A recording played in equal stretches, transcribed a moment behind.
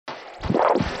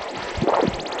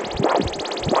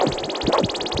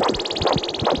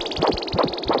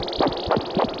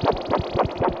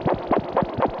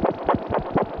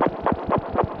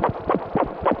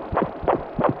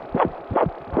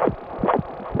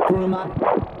Kuruma.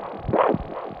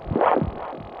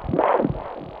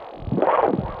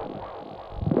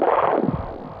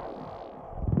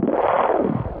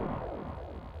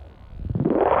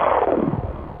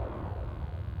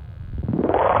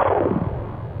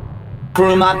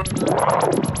 Kuruma.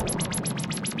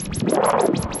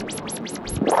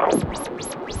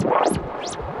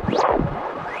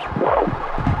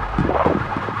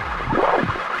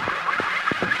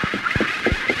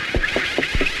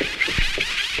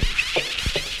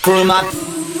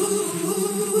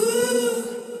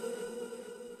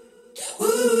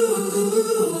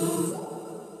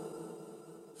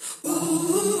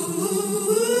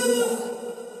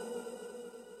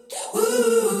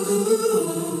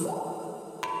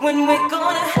 When we're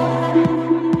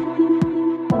gonna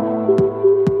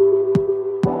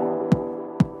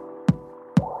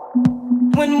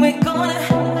when we're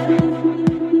gonna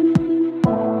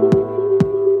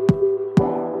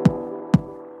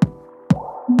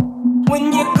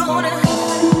when you're gonna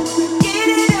get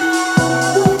it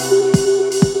on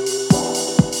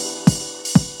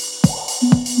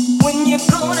when you're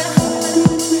gonna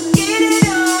get it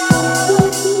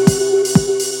on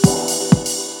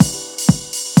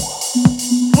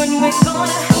when we're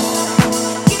gonna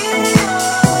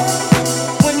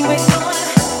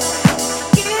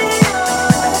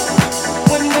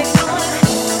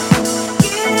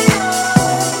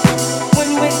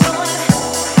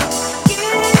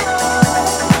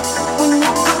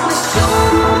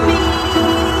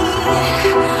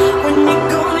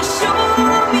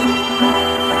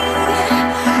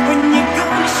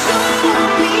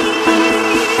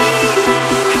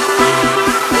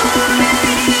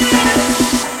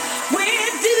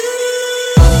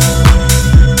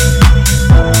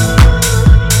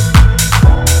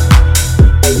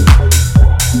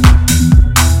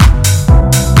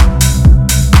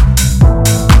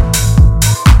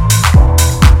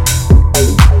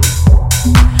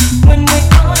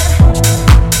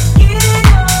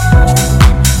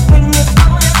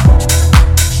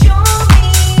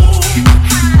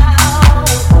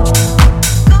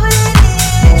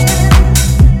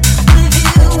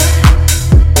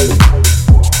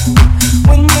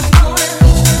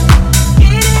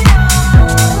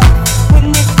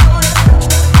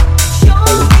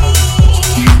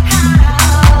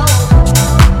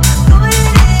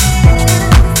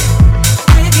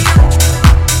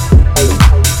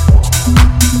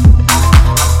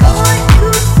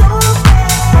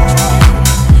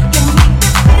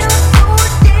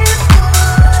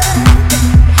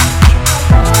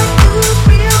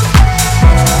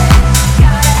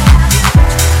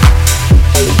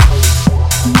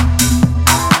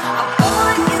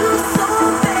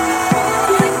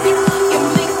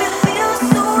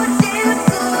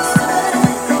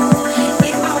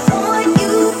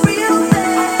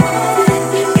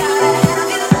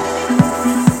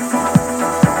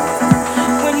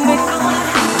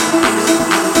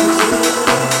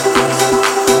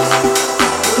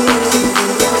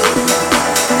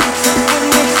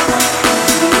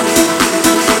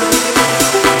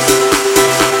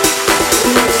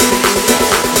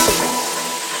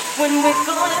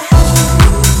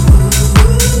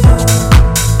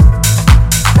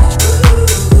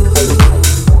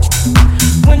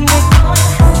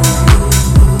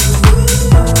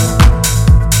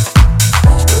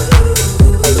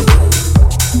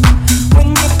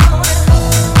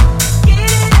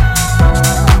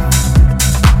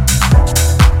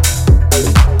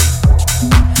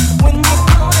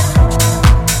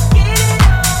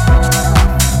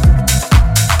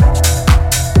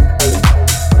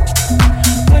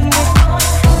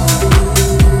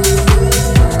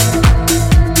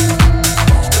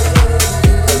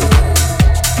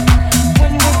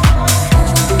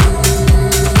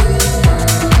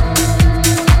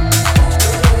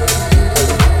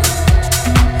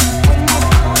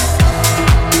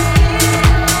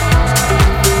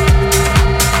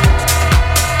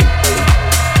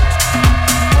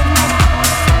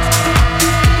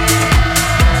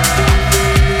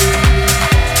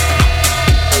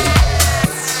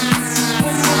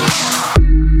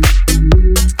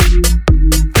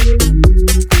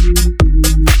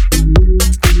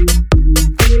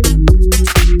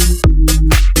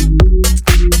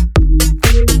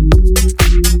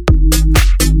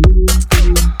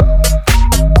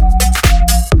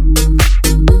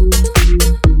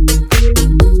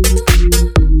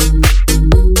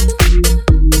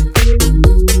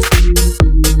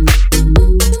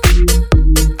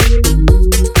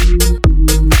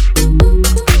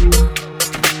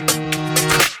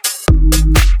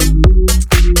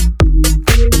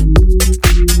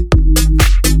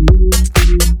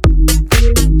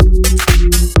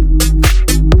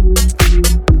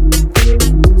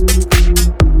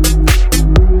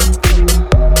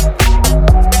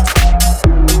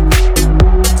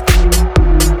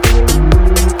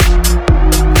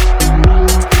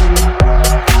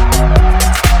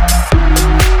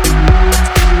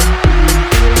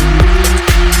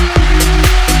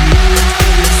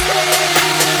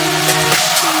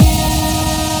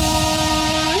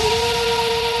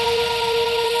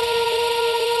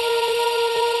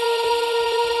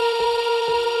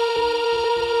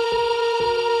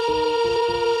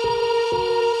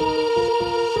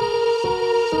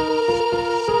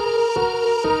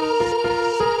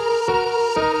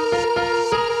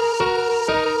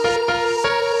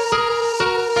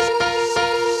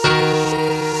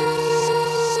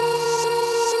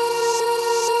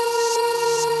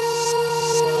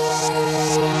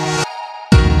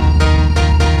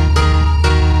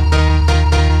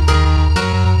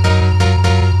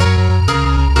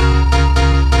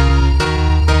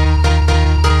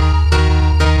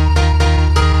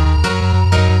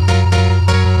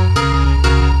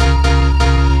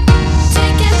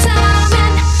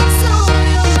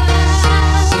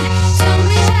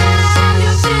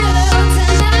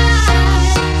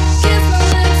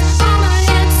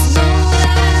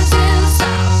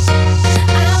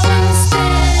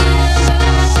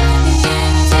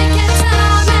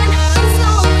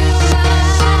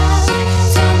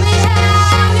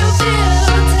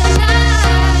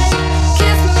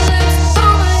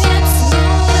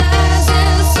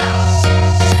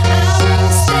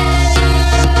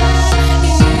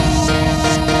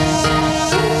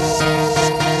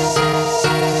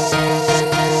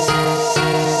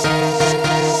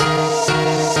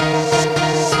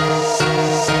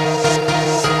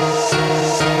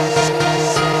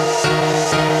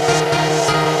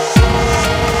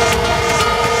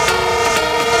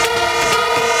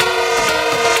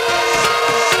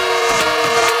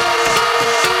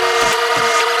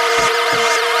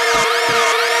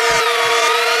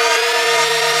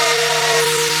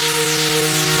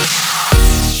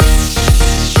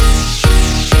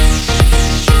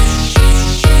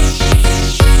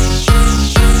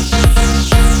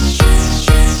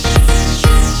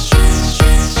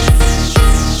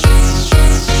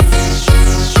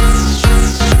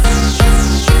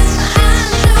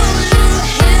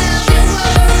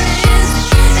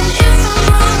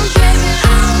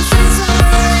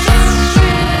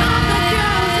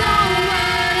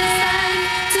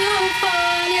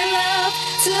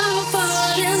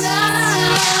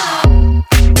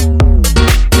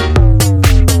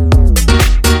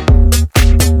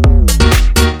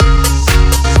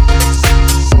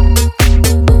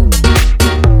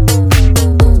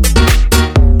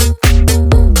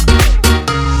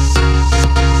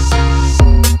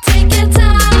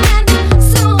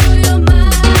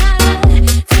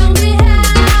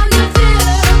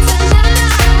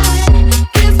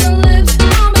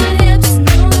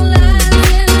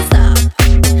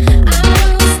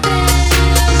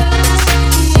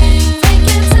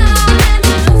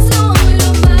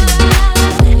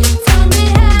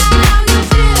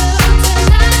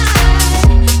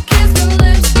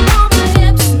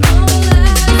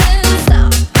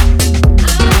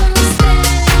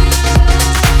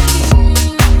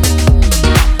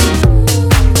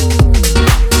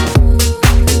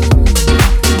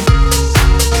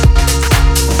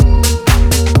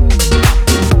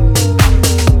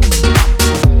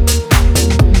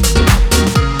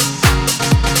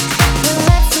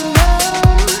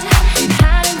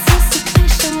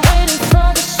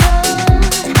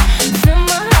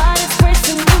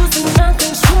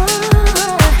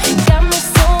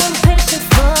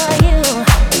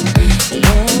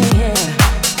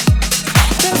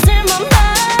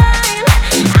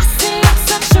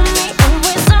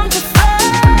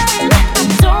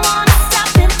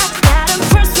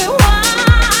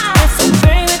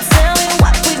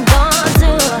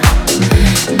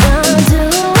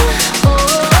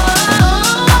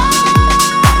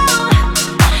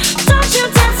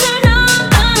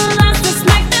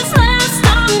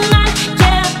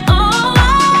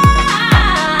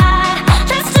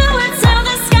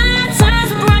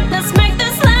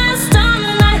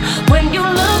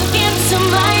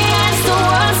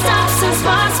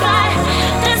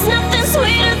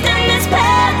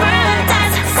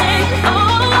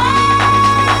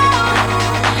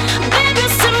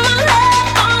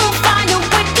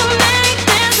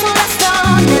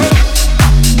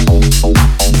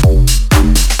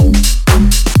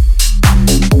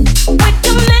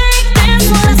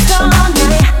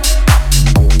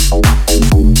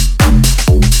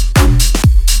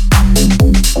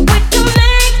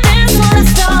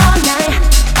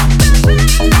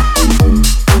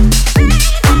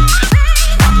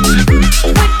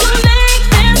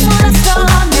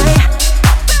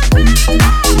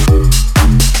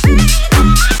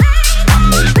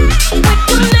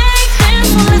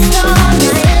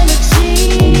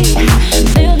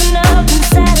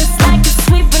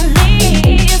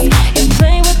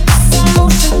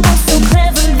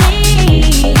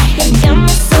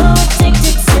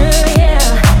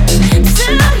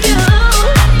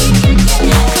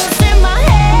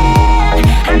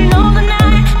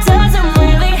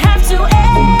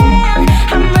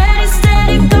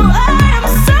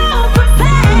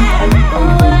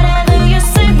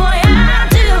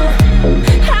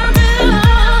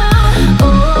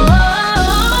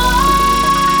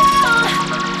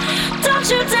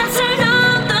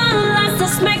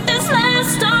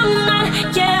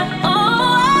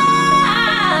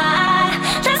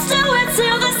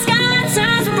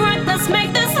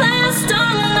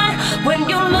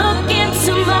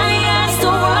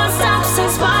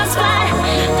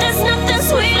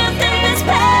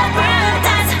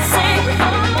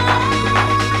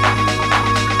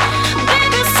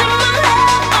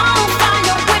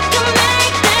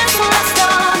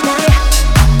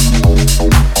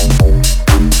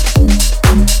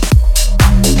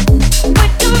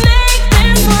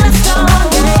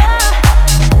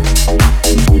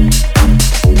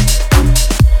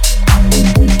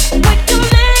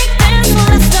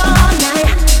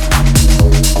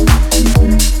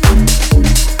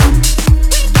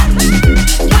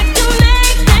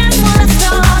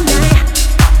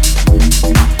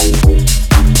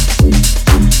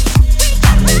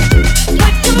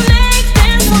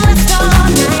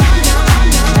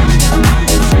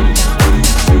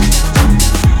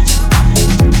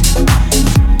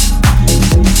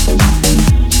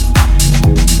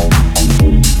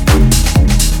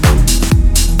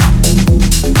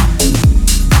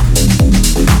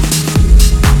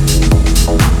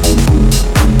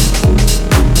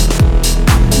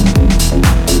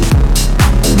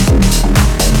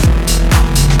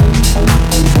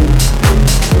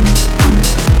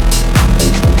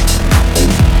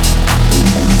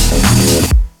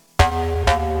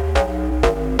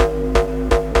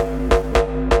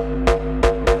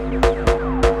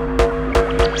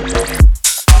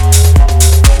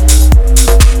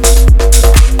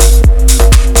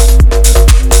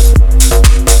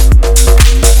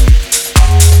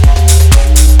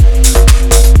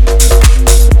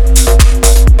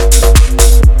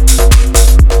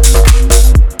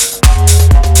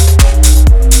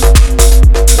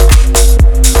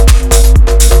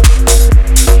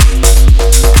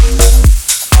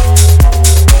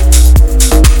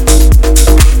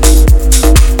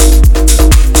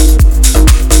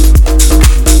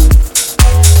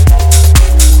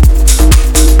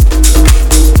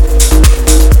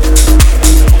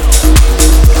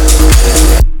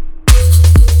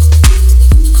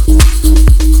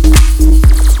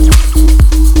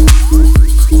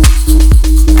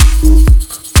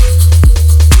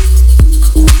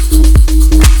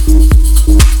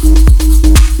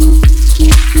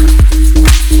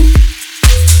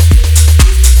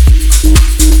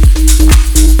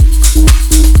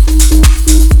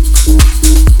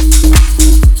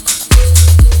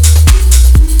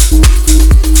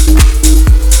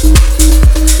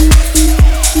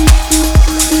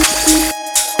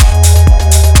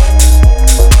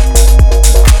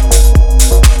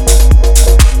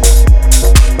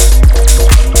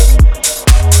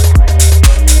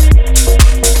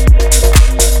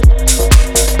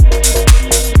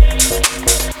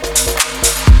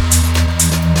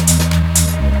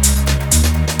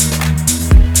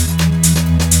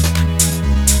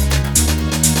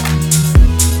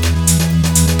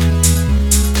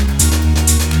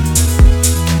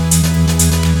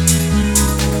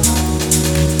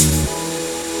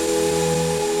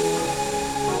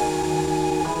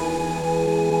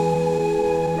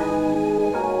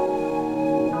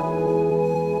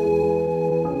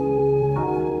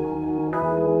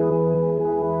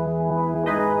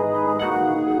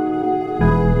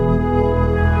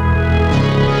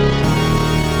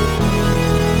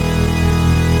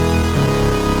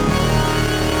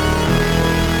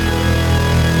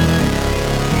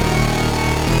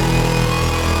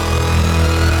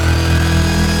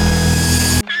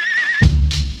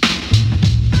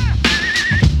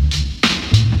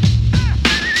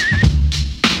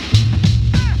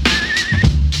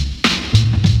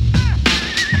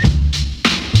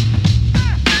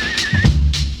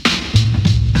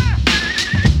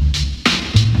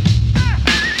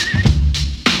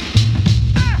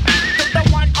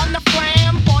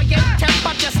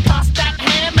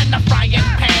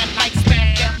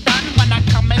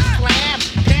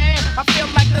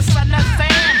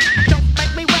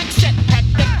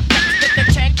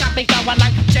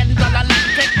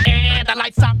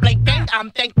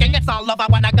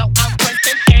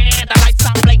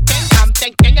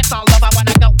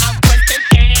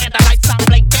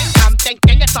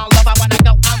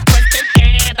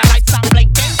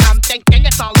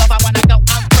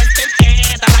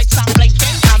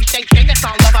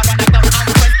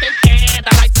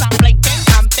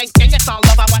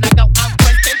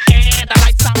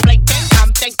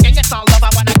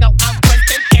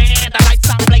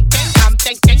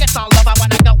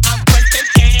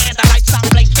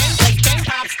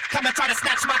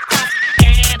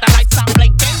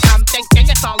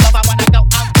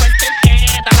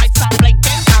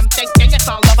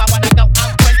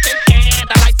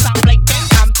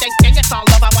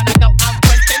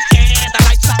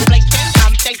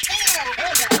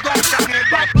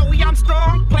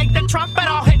trumpet,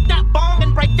 I'll hit that bong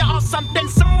and break y'all something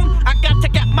soon. I got to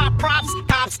get my props.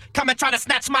 Cops come and try to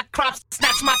snatch my crops,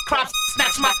 snatch my crops,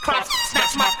 snatch my crops,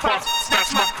 snatch my crops,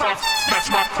 snatch my crops,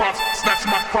 snatch my crops, snatch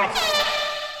my crops,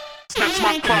 snatch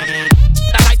my crops.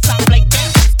 The lights are blinking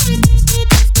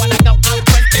when I go out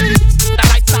drinking. The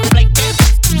lights are blinking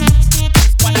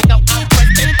when I go out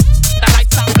drinking. The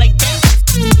lights are blinking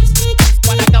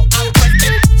when I go out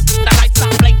drinking. The lights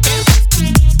are blinking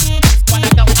when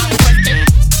I go out drinking.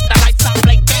 The lights are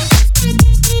blinking.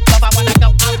 Love I wanna go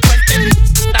out drinking.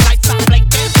 The lights are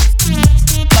blinking.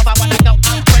 Love I wanna go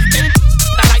out drinking.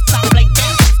 The lights are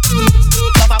blinking.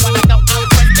 Love I wanna go out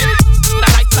drinking. The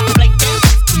lights are blinking.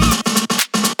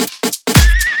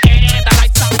 And the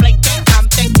lights are blinking. I'm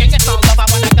thinking it's all love I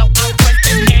wanna go out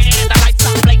drinking. And the lights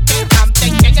are blinking. I'm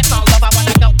thinking it's all love I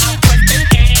wanna go out drinking.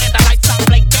 And the lights are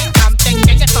blinking. I'm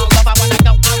thinking it's all love I wanna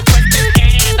go out drinking.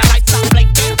 And the lights are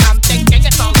blinking. I'm thinking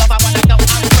it's all love I wanna go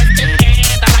out drinking.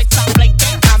 And the lights are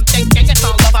blinking. I'm thinking it's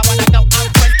all love I wanna go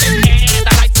out drinking. And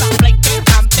the lights are blinking.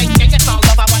 I'm thinking it's all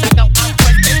love I wanna go out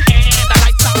drinking. And the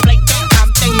lights are blinking. I'm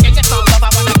thinking it's all love I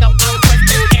wanna go out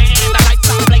drinking. And the lights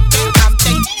are blinking. I'm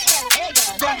thinking.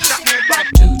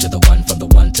 Two to the one, from the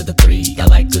one to the three. I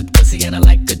like good pussy and I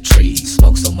like good trees.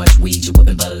 Smoke so much weed you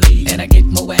wouldn't believe. And I get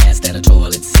more ass than a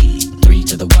toilet seat. Three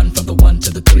to the one, from the one to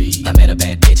the three. I met a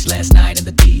bad bitch last night in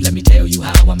the D. Let me tell you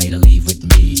how I made her leave with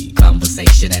me.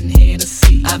 Conversation and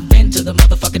Hennessy. I've been to the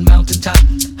motherfucking mountaintop.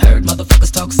 Heard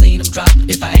motherfuckers talk, seen them drop.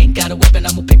 If I ain't got a weapon,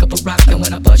 I'ma pick up a rock. And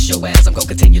when I bust your ass, I'm gonna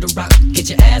continue to rock. Get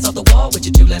your ass off the wall with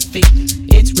your two left feet.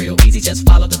 It's real easy, just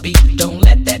follow the beat. Don't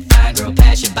let that fine girl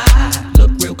pass you by.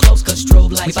 Look real close, cause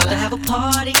strobe lights. We about to have a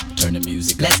party. Turn the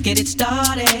music up. Let's get it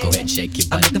started. Go ahead and shake your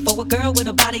I'm butt. looking for a girl with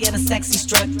a body and a sexy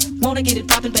strut. Wanna get it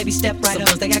poppin', baby, step right up.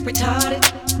 Some girls they act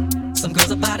retarded. Some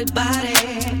girls are body.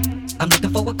 I'm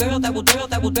looking for a girl that will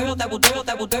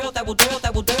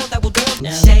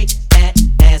now. Shake that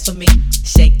ass for me.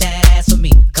 Shake that ass for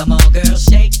me. Come on, girl,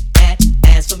 shake that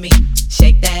ass for me.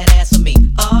 Shake that ass for me.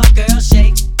 Oh, girl,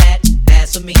 shake that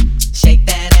ass for me. Shake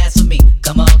that ass for me.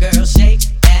 Come on, girl, shake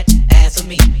that ass for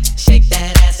me. Shake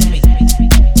that ass for me.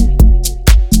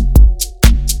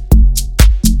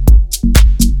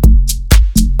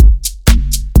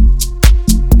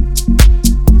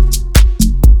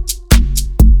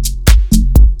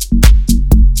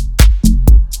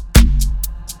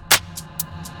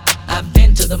 I've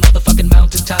been to the motherfucking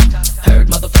mountaintop. Heard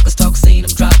motherfuckers talk, seen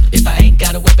them drop. If I ain't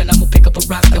got a weapon, I'ma pick up a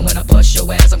rock. And when I bust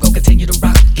your ass, I'm gon' continue to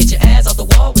rock. Get your ass off the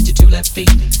wall with your two left feet.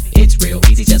 It's real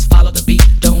easy, just follow the beat.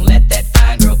 Don't let that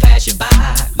fine girl pass you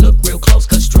by. Look real close,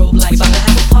 cause strobe lights. We about to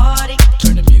have a party.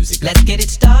 Turn the music up. Let's get it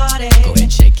started. Go ahead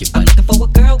and shake your I'm butt. looking for a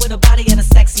girl with a body and a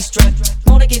sexy strut.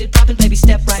 Wanna get it poppin', baby,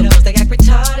 step right up. They act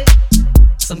retarded.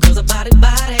 Some girls are body.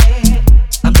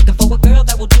 I'm looking for a girl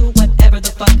that will do whatever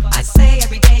the fuck I say.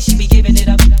 Every day she be giving it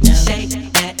up. Shake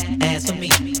that ass for me.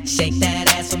 Shake that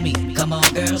ass for me. Come on,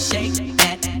 girl, shake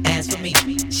that ass for me.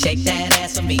 Shake that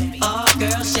ass for me. Oh,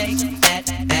 girl, shake that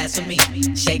ass for me.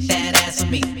 Shake that ass for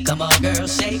me. Come on, girl,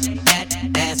 shake that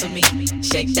ass for me.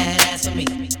 Shake that ass for me.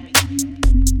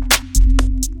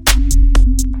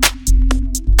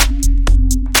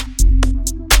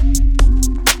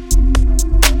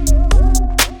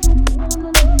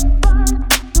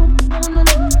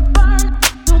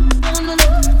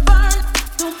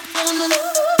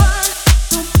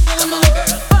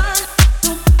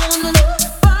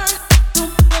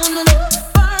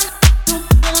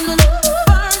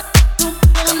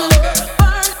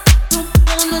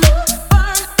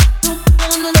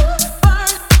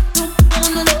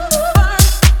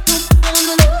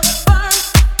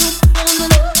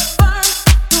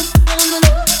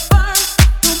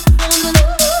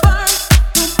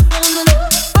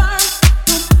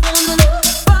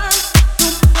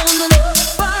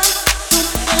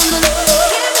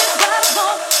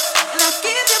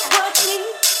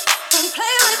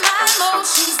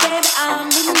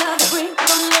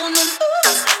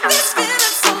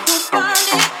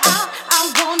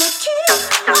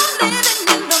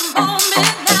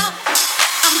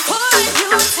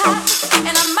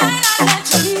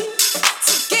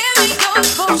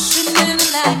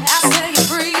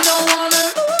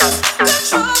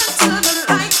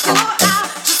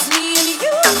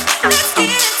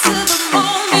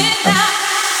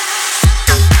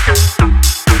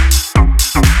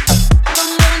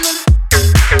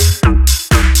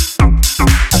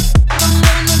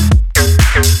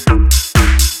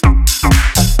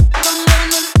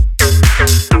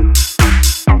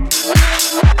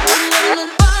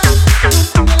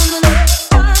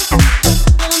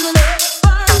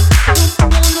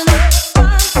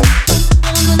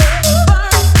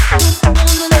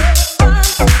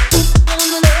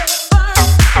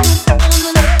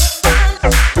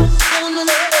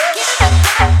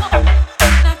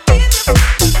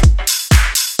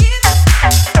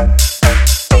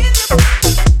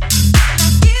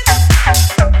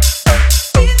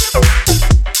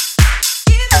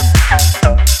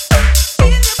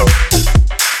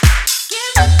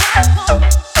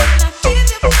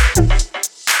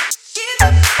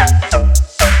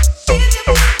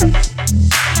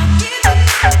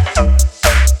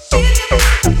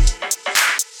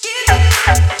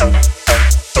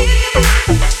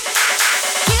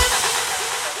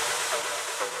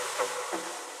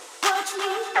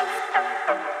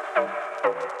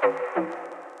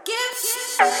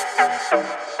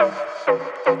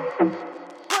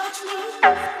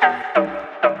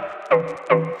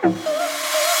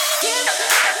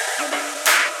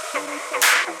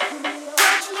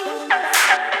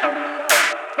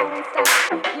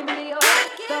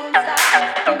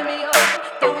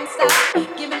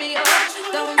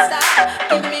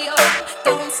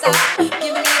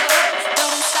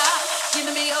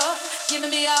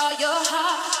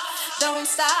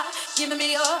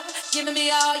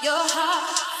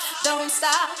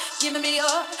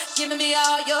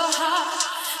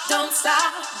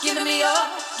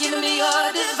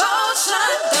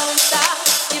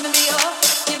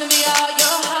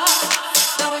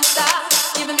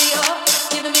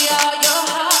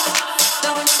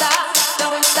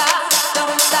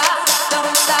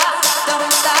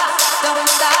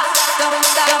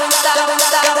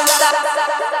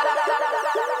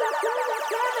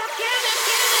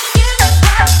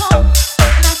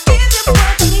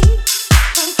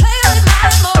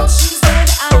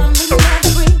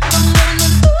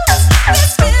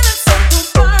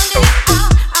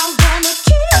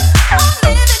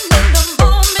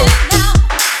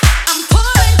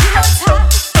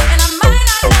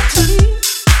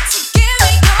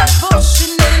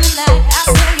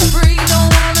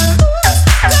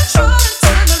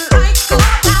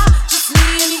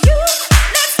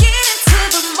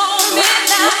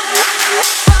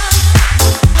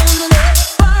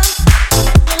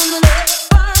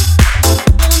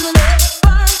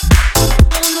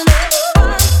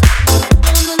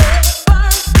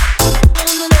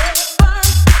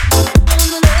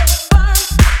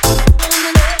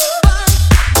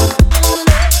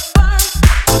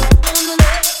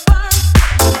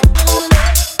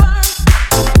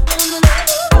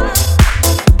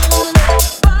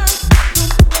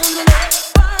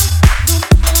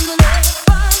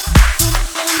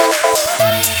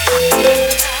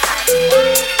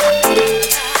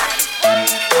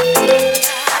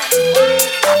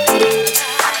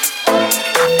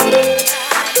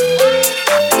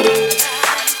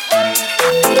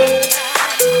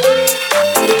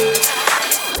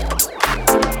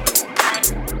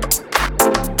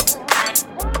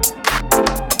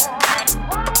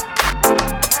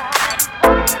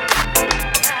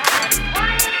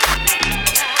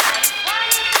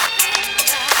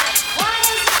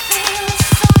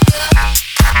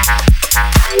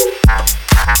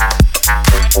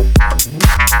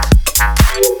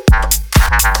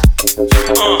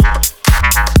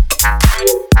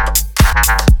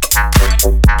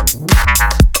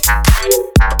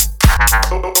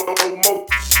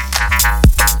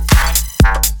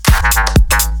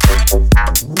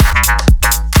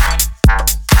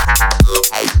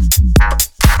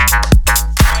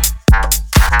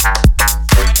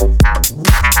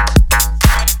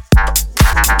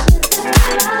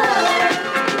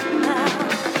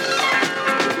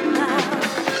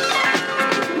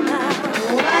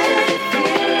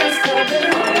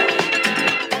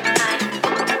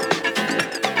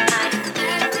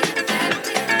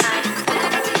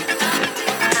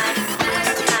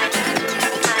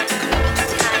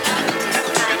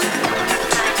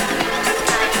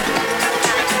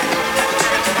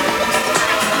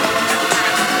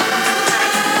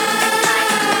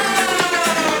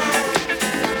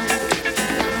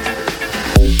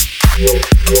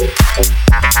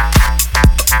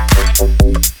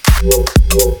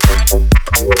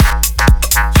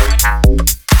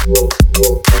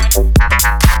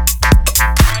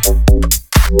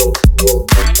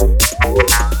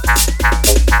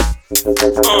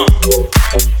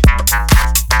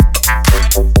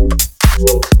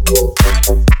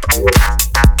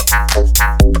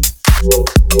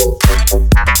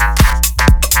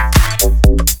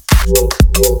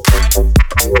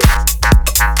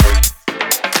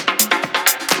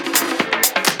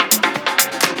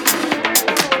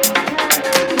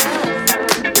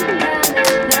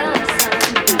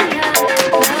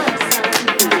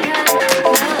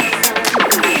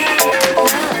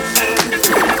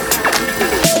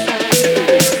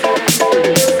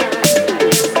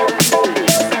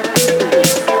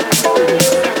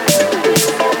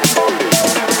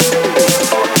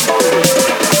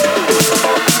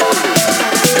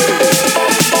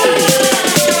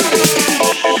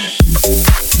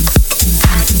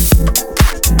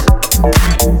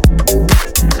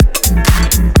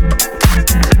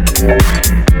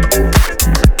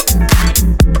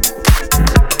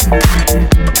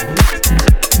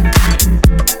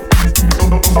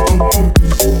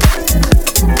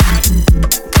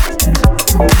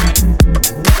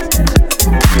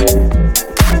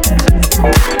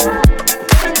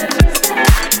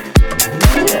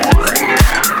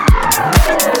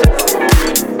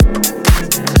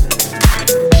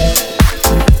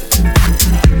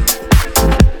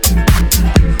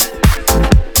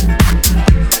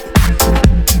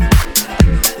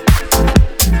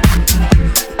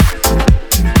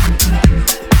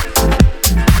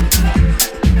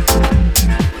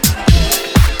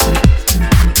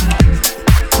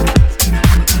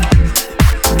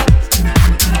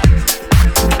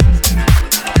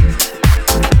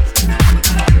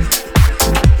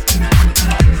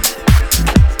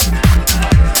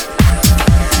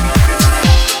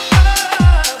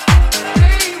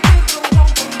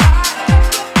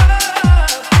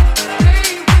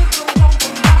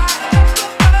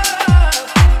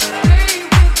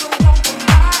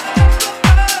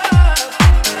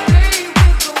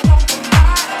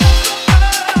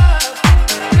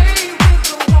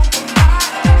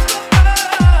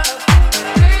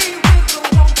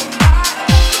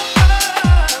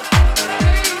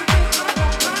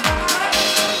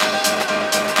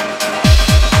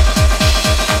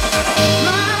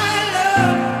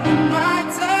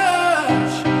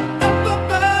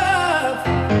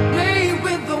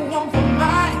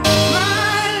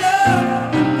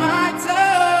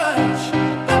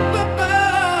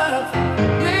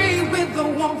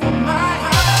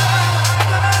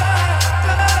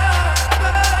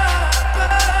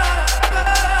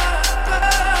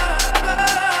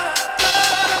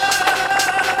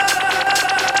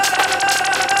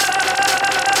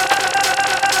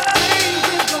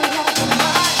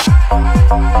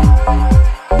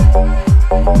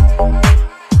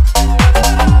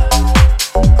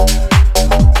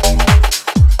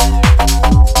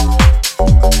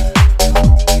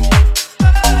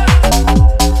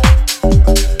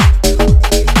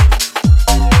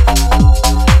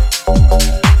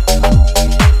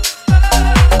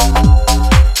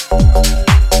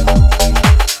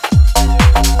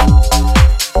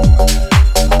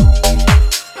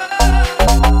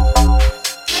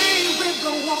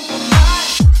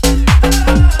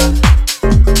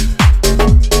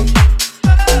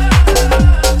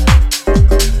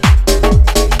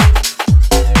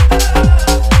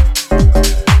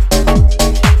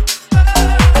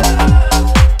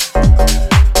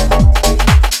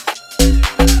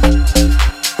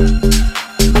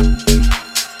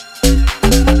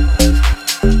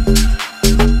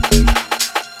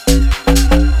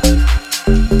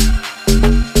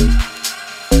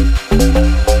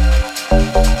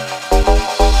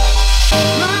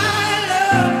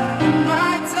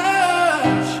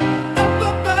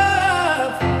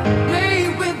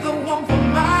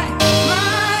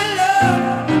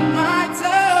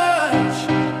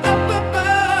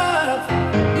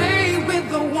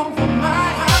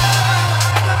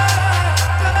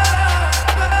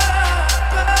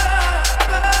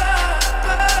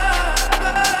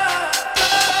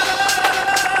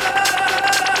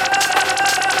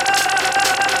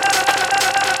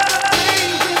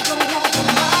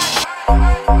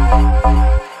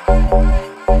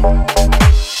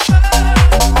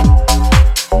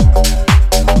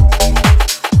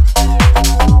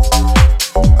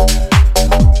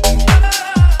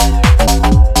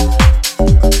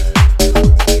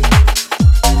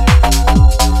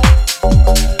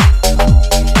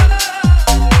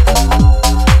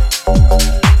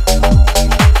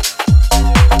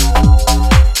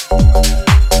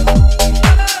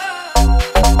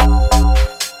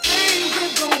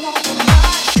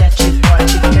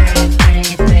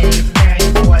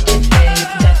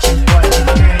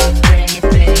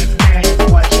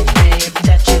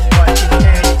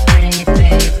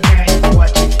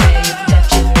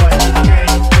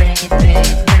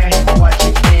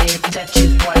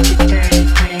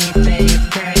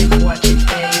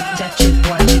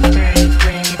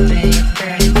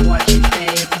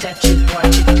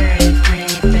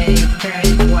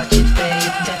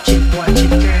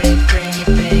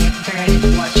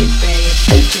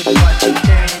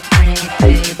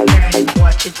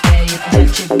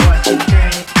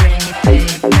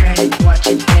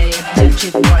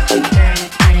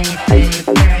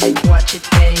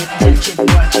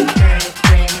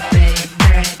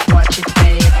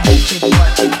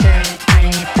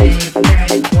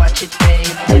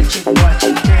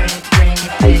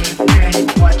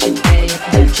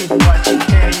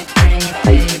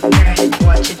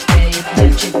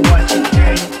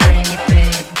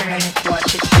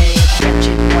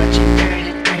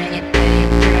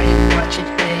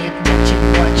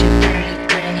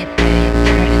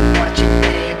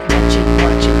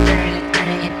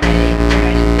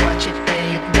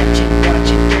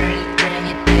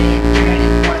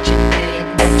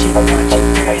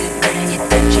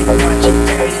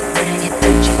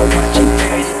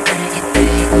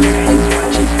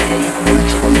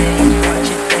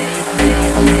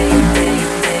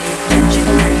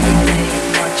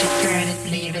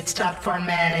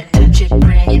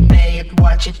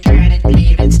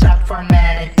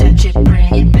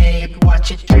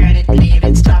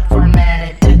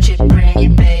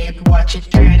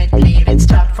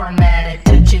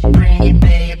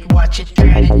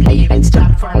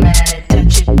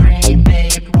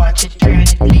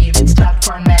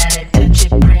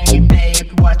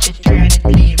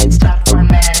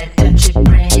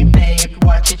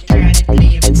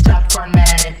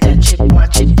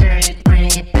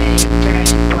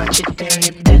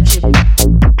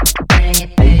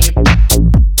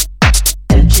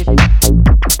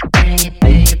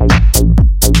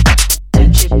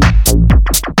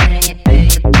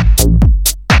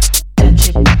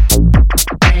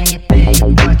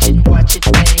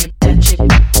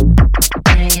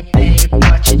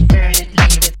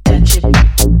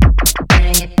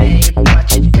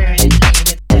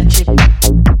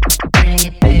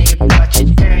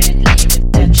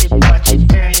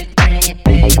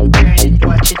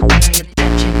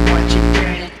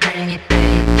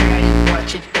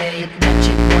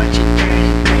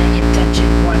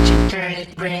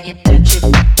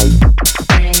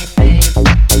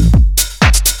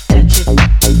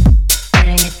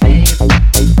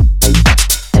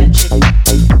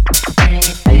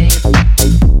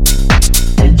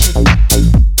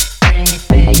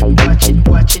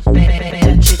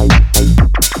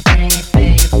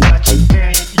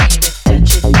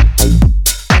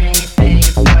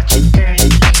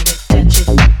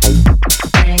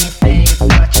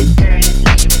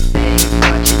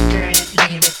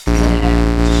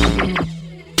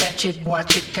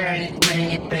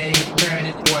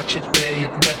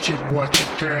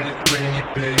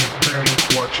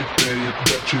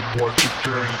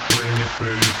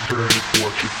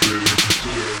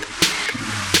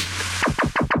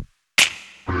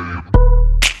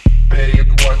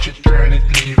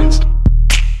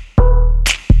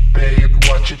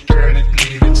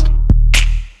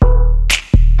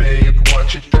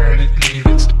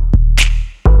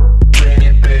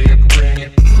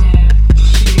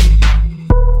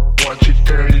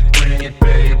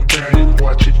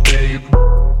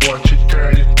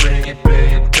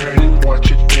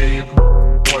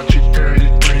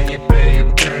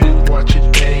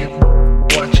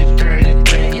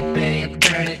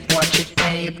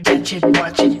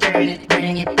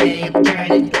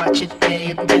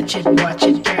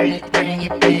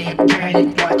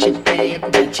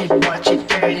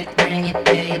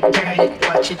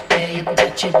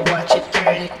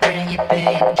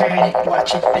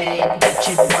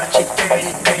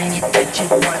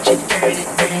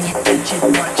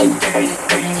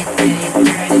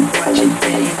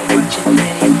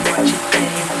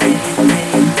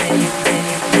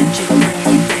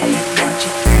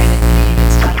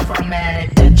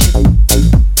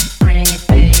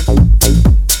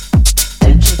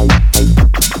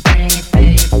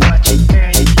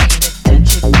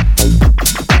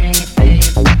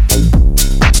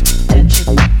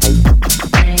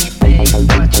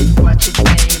 Watch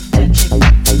it,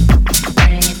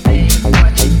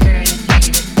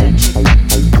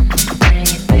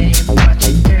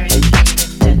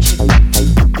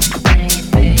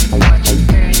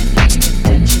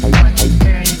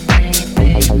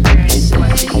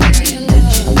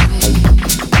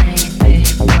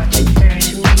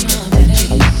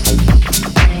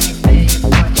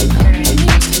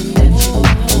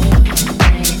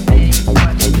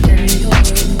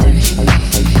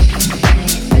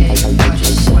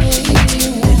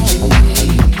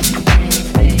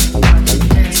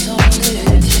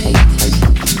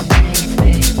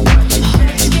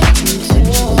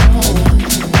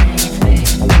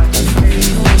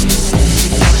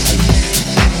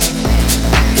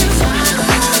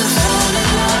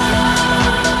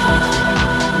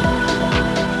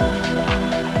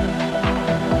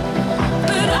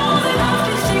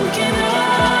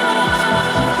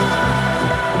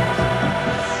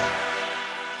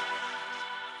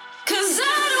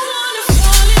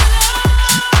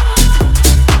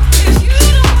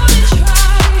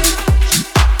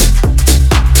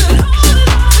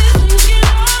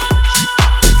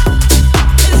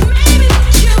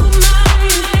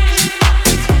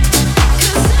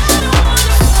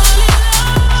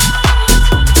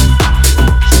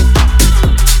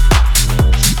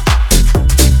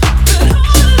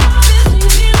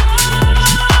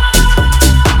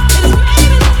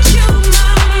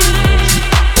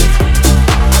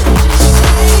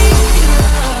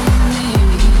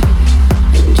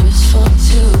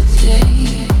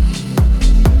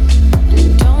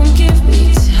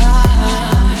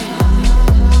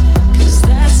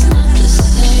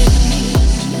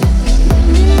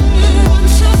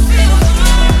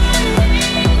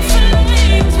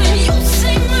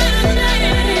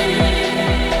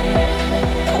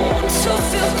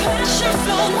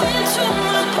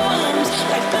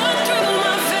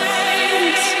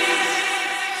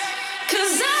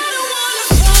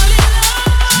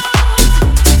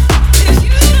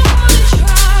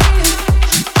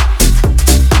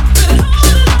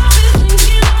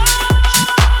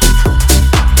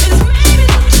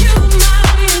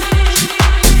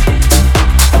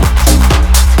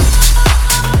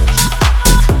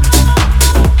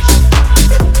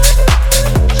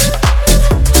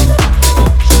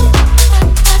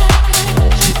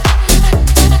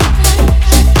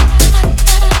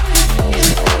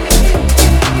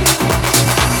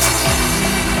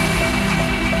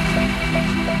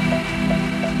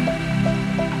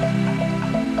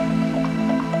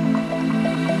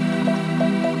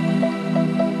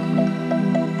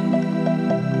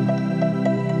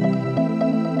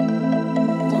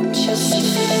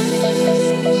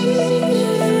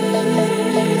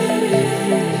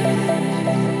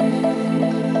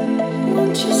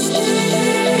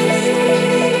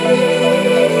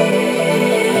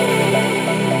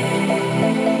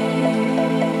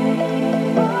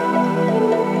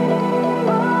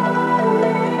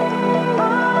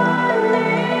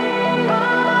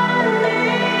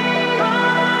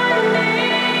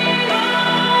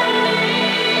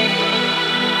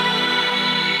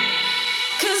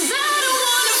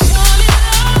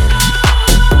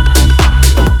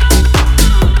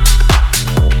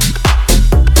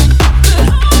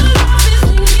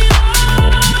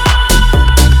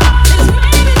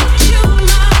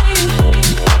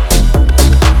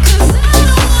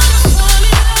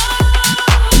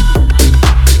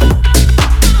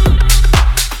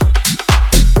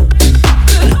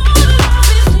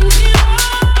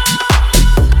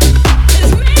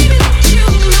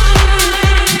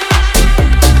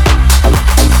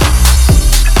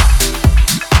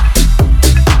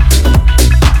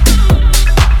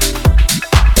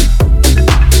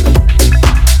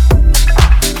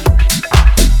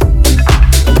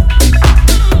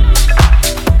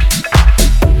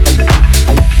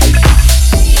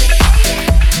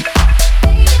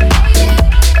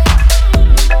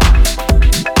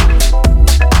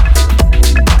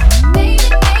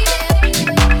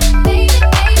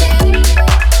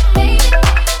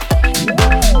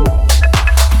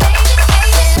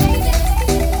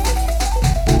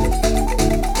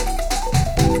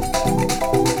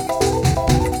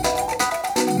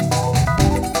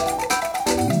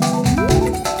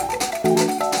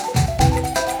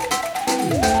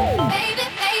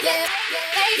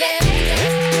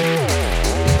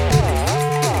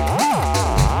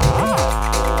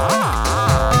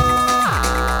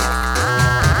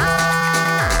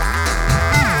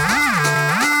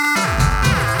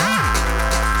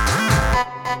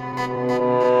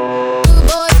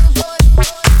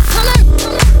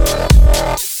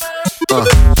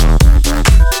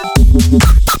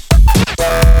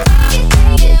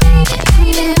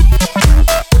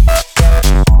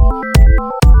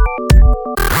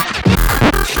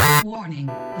 Warning,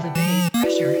 the bass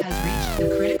pressure has reached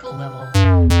the critical level.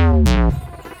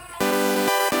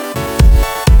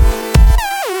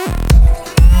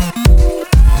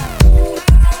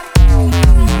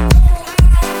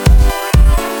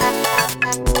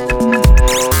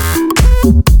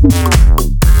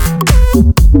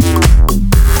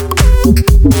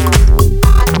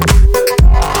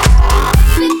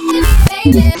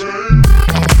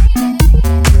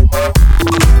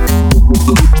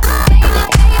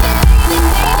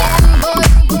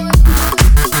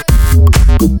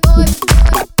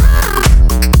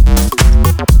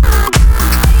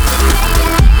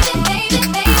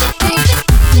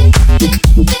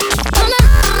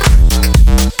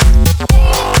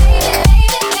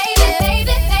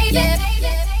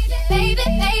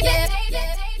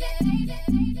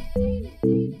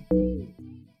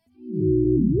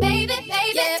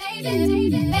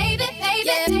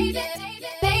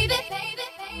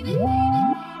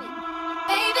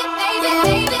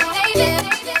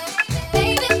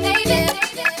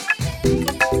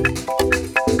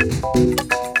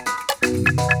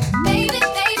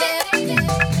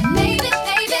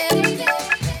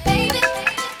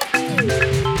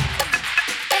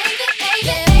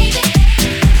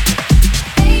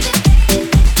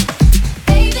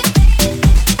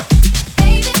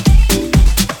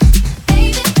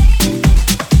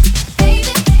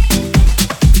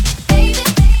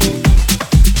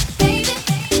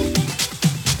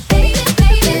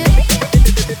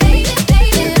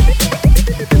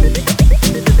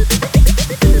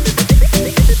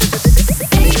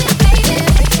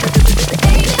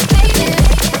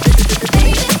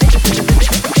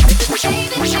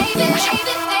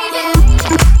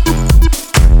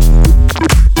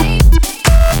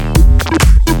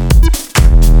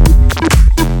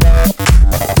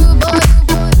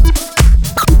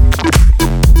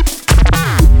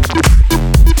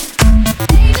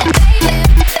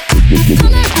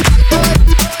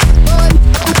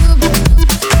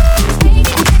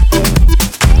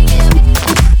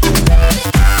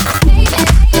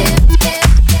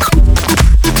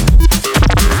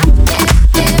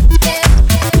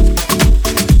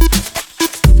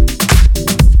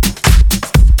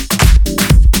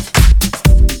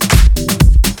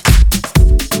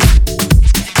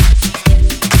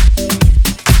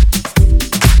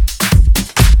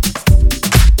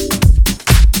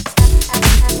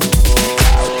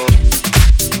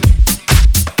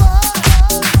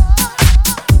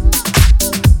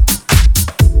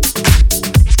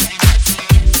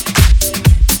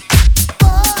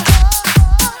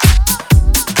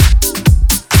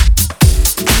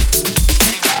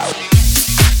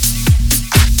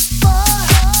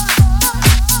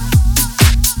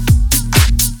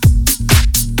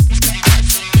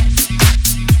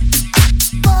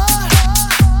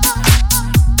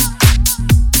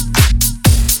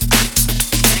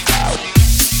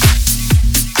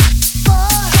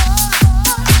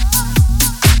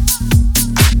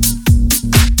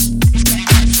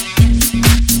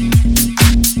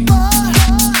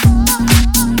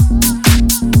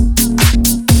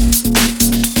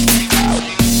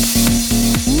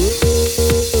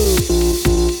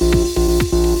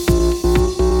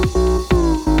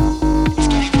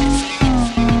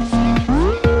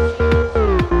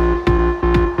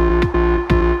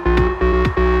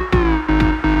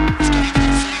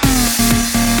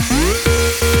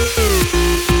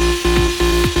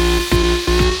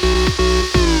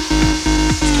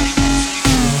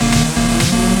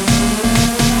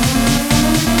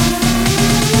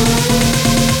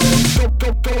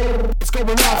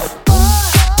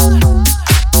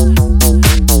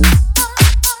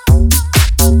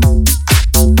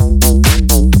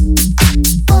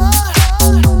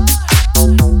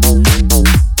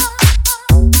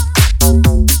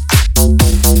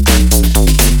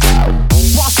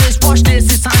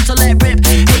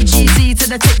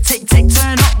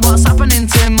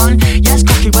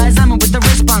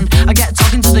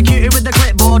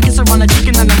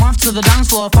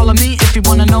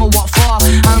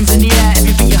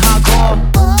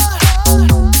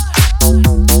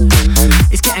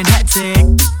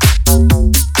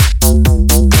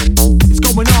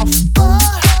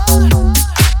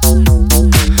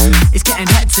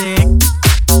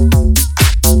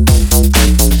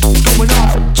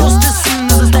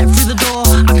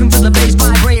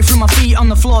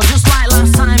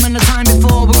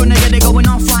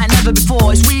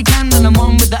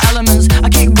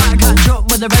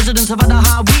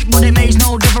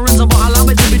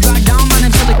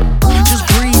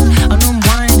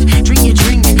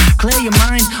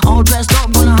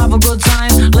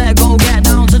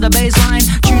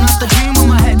 Tune after tune when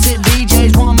my head tip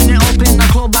DJs warming it up in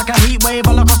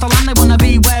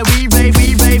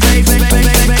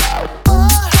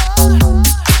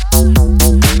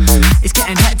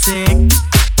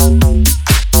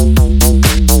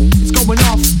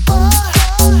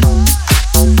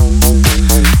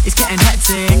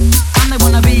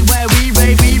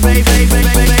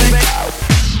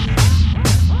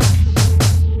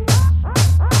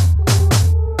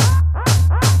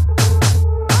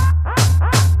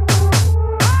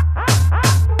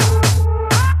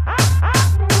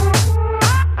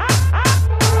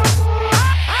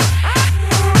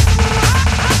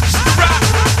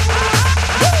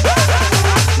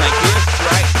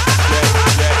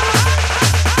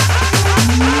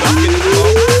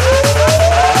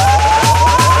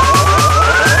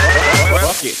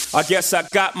I guess I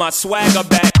got my swagger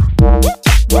back.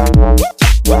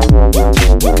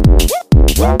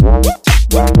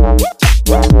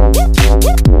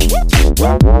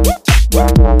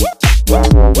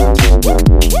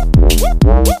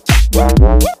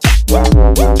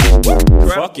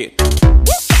 Fuck it.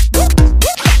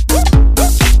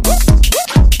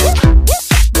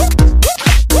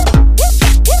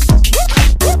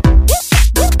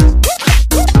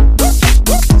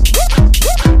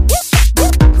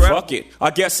 Fuck it. I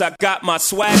guess I got my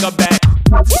swagger back.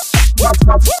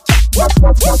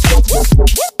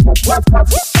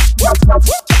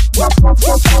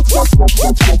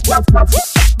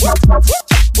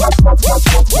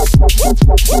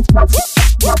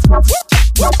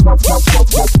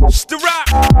 The rock.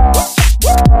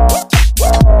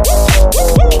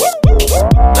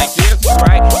 Like this,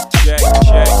 right? Check, check,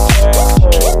 check, check.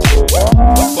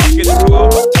 Fuck it,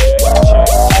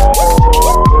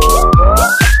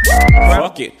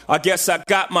 fuck it. I guess I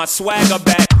got my swagger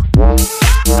back.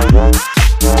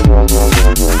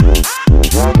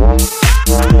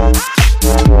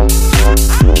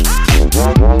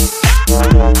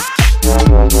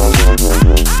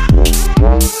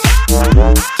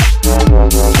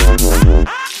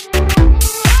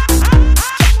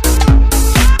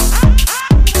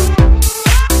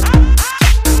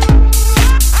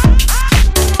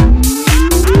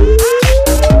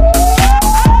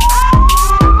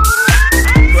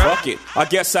 I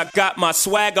guess I got my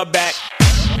swagger back.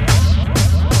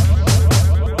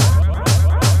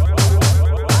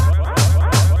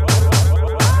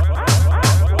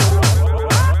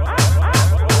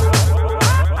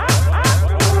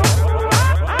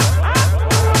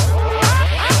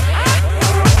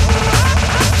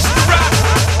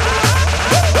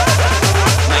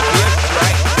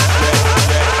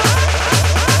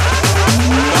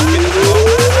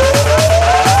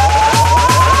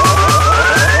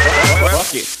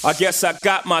 I guess I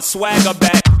got my swagger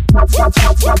back.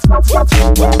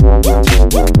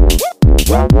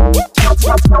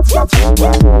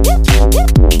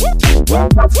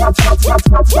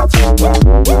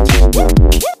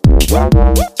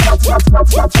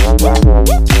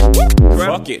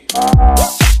 Fuck it.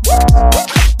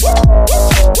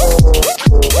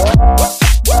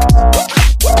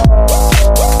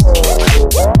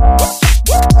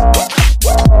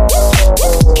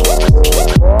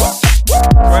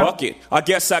 Fuck it. I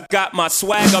guess I got my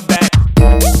swagger back.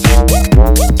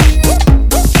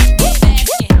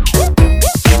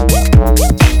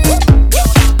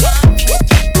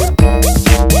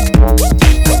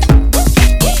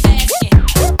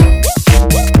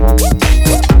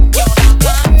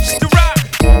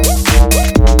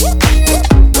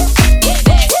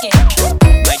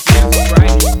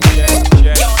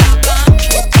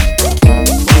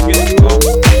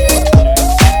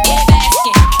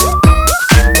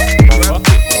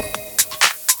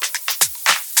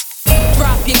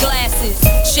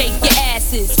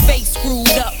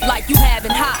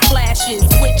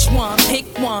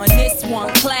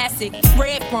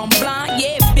 Red from blind,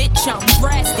 yeah, bitch, I'm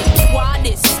drastic. Why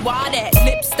this, why that,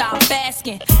 lip stop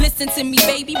asking. Listen to me,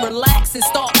 baby, relax and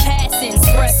start passing.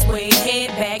 Expressway, head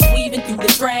back, weaving through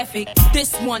the traffic.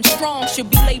 This one strong should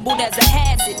be labeled as a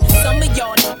hazard. Some of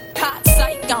y'all hot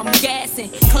psych, I'm gassing.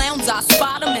 Clowns, I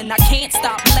spot them and I can't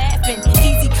stop laughing.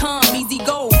 Easy come, easy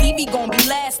go, Evie gon' be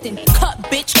lasting. Cut,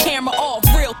 bitch, camera off,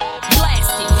 real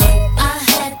blasting. I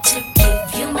had to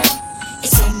give you more.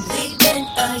 It's only been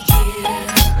a year.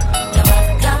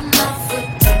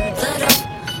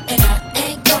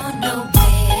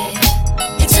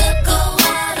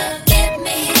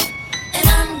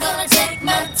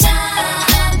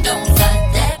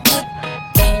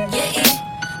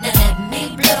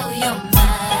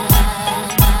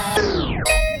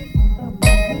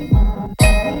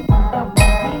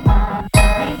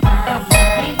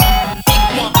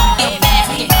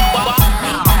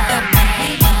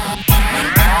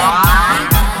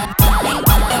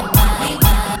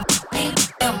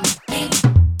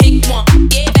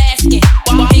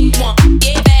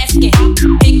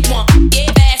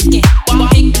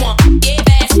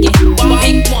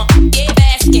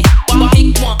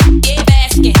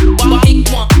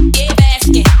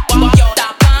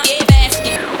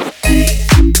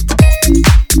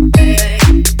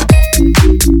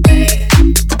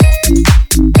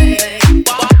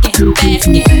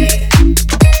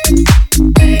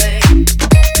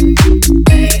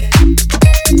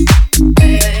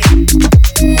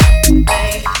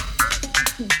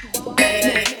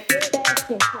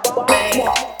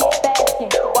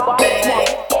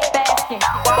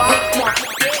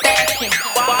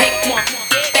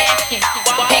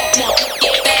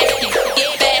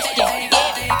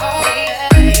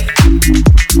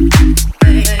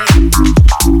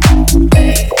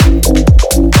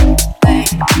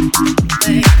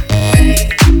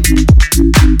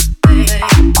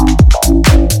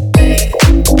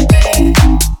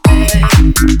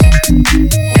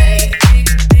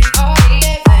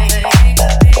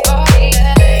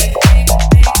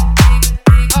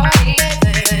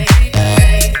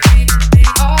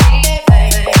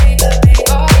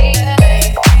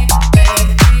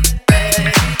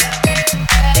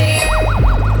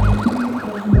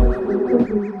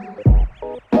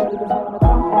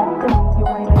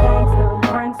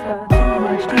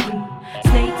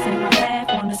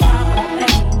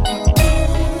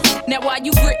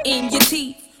 in your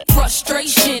teeth.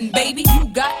 Frustration, baby, you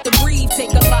got to breathe.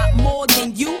 Take a lot more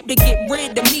than you to get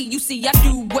rid of me. You see, I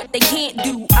do what they can't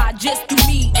do. I just do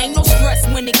me. Ain't no stress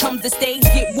when it comes to stage.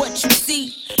 Get what you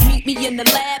see. Meet me in the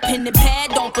lab, pen and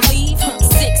pad. Don't believe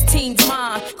 16's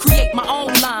mine. Create my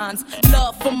own lines.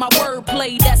 Love for my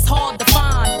wordplay, that's hard to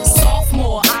find.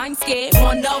 Sophomore, I ain't scared,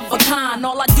 one of a kind.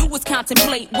 All I do is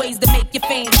contemplate ways to make your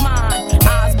fans mine.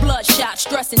 Eyes bloodshot,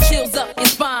 stress and chills up your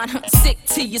spine. Sick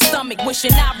to your stomach,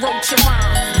 wishing I wrote your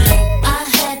rhyme. I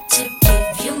had to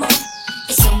give you more.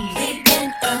 It's only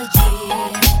been a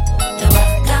year. Though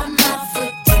I got my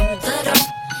foot through the door,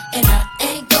 and I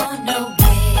ain't going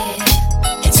nowhere.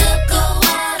 It took a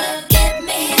while to get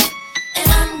me here,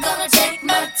 and I'm gonna take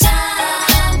my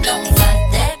time. Don't fight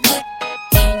that good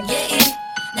in your ear.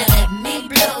 Now let me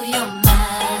blow your mind.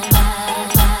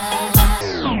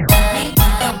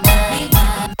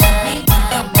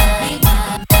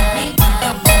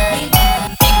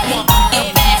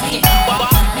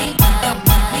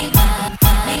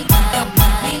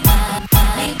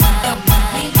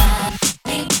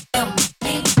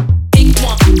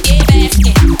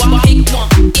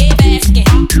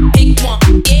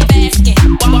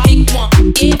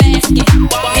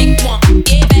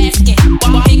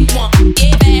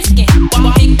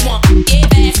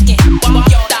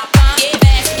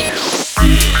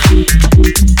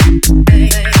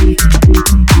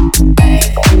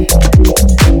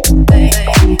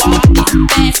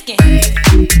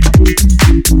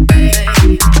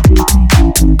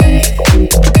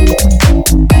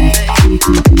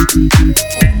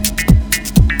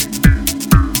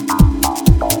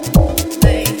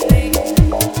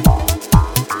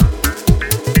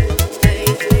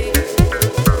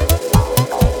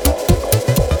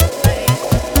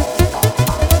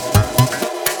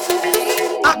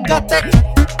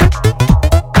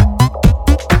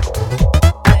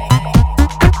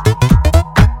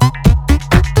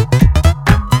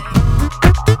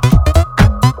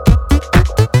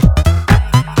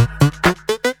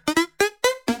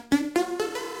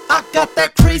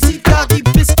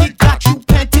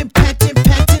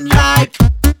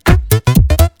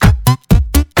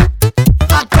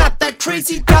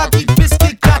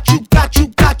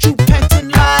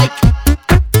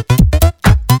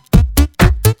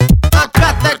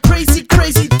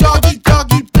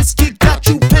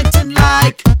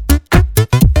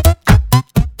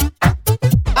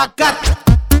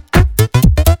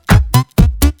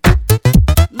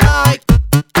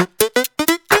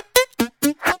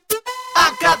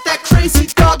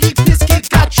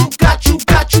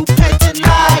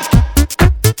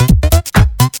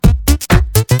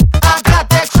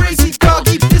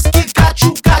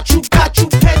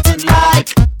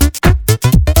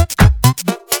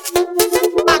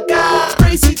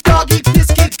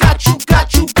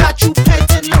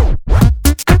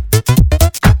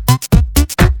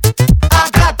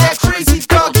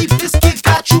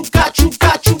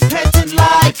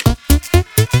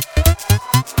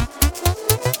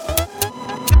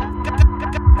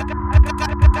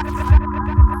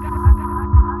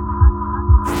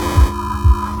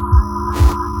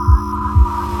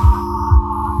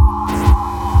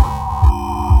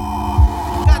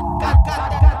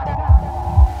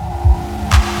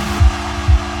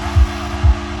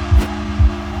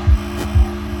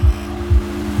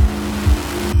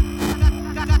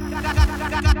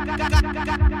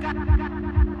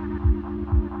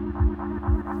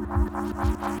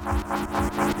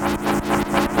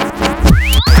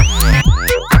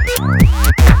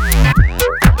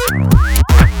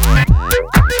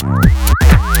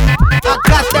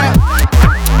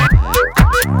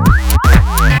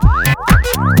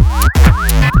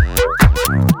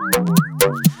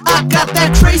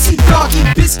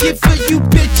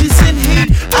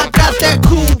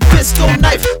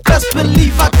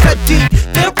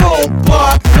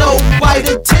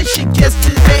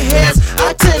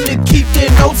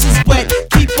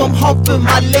 Humping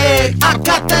my leg. I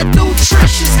got that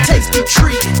nutritious, tasty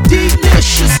treat,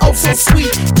 delicious, oh so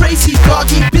sweet. Crazy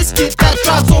doggy biscuit that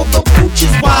drives all the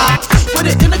pooches wild. With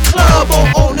it in the club or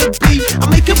on the beat, I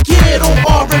make them get on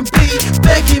R&B,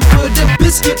 begging for the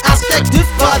biscuit. I stack this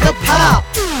by the pound,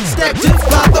 stack this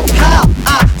by the pound.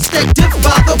 I stack this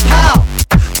by the pound,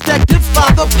 stack this by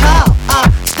the pound. I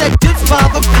stack this by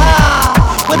the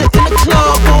pound. With it in the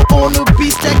club or on the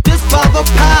beat, stack this by the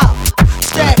pound.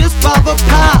 Stack this by the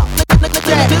pound.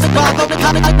 Stack this by the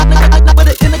pound.